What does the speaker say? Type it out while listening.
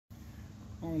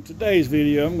On today's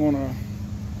video, I'm going to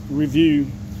review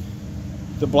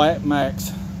the Black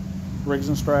Max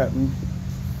Briggs Straton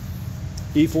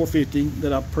E450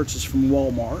 that I purchased from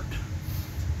Walmart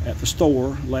at the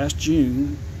store last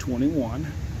June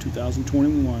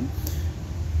 2021,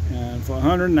 and for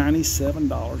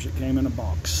 $197 it came in a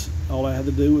box. All I had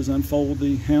to do was unfold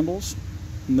the handles,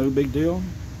 no big deal.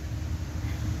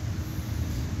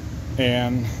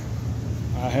 And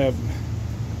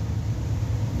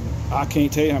I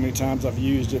can't tell you how many times I've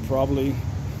used it, probably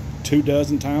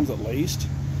 24 times at least.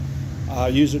 I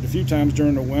used it a few times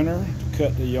during the winter to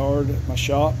cut the yard at my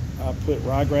shop. I put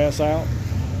ryegrass out.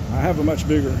 I have a much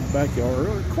bigger backyard,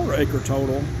 a quarter acre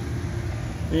total.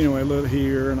 Anyway, a little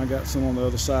here, and I got some on the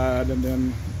other side, and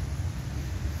then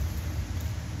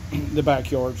the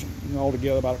backyard's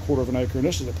altogether about a quarter of an acre. And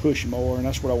this is a push mower, and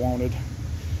that's what I wanted.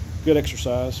 Good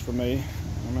exercise for me,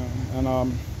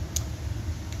 and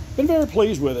been very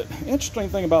pleased with it. Interesting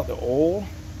thing about the oil,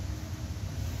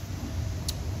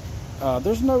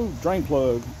 there's no drain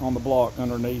plug on the block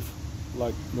underneath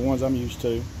like the ones I'm used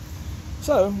to.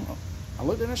 So I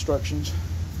looked at instructions.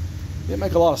 Didn't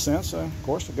make a lot of sense, so of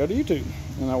course I go to YouTube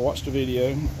and I watched a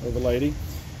video of a lady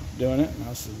doing it, and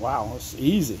I said, wow, it's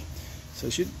easy. So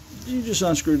you just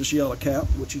unscrew this yellow cap,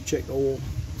 which you check the oil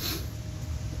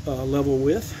level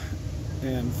with.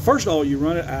 And first of all, you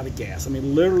run it out of gas. I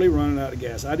mean, literally run it out of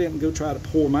gas. I didn't go try to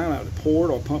pour mine out. Pour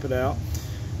it or pump it out.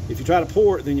 If you try to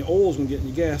pour it, then your oil's gonna get in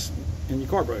your gas in your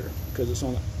carburetor because it's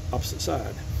on the opposite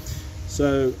side.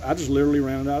 So I just literally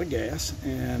ran it out of gas,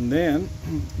 and then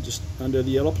just under the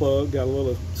yellow plug, got a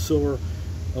little silver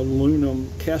aluminum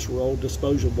casserole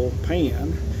disposable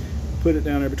pan. Put it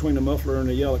down there between the muffler and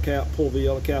the yellow cap. Pull the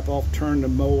yellow cap off. Turn the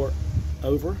mower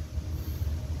over.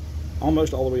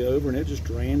 Almost all the way over, and it just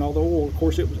drained all the oil. Of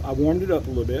course, I warmed it up a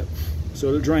little bit so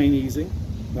it'll drain easy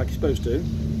like you're supposed to.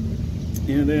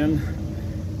 And then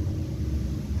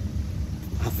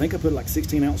I think I put like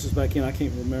 16 ounces back in. I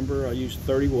can't remember. I used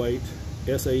 30 weight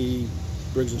SAE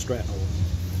Briggs Straton oil.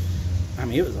 I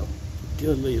mean, it was a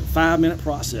good 5-minute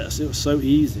process. It was so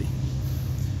easy.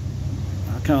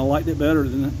 I kind of liked it better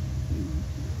than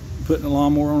putting a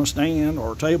lawnmower on a stand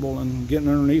or a table and getting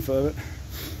underneath of it,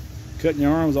 cutting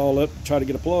your arms all up to try to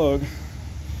get a plug,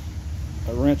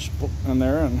 a wrench in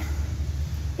there. And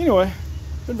anyway,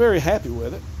 been very happy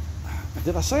with it.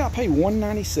 Did I say I paid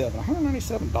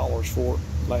 $197 for it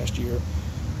last year?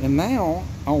 And now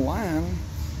online,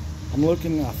 I'm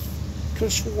looking. I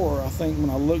could have swore, I think when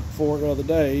I looked for it the other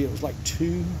day, it was like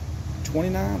 $229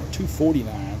 or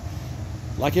 $249.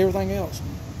 Like everything else,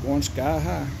 going sky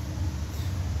high.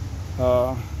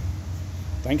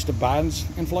 Thanks to Biden's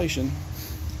inflation.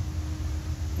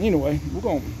 Anyway, we're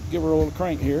going to give her a little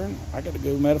crank here. I got to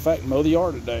go, matter of fact, mow the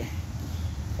yard today.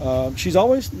 She's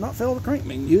always not failed to crank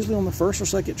me. Usually on the first or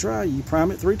second try, you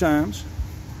prime it 3 times.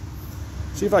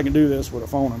 See if I can do this with a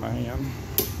phone in my hand.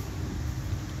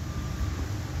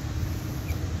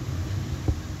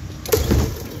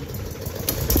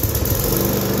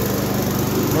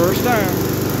 First time.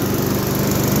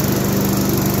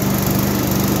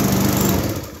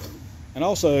 And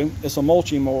also, it's a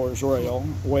mulching mower as well.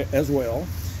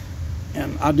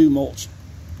 And I do mulch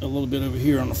a little bit over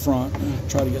here on the front,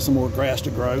 try to get some more grass to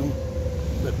grow.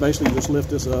 But basically, just lift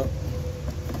this up,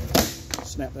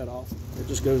 snap that off. It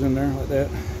just goes in there like that.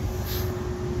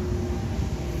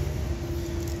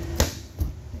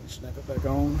 Snap it back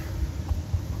on.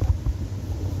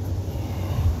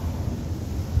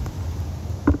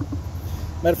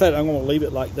 Matter of fact, I'm going to leave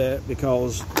it like that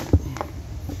because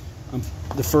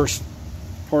the first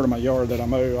part of my yard that I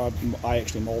mow, I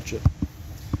actually mulch it.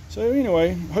 So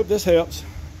anyway, hope this helps.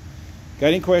 Got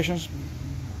any questions,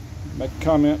 make a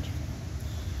comment.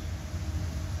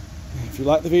 If you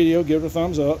like the video, give it a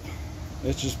thumbs up.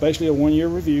 It's just basically a 1-year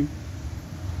review.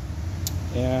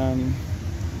 And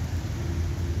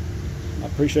I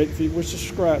appreciate if you would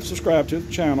subscribe to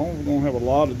the channel. We're going to have a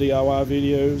lot of DIY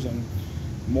videos and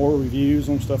more reviews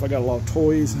on stuff. I got a lot of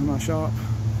toys in my shop.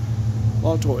 A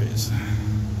lot of toys.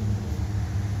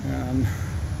 And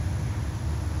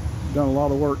done a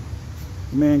lot of work,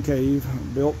 man cave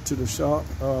built to the shop.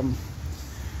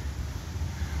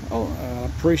 I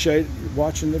appreciate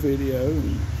watching the video,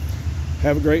 and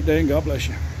have a great day, and God bless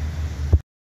you.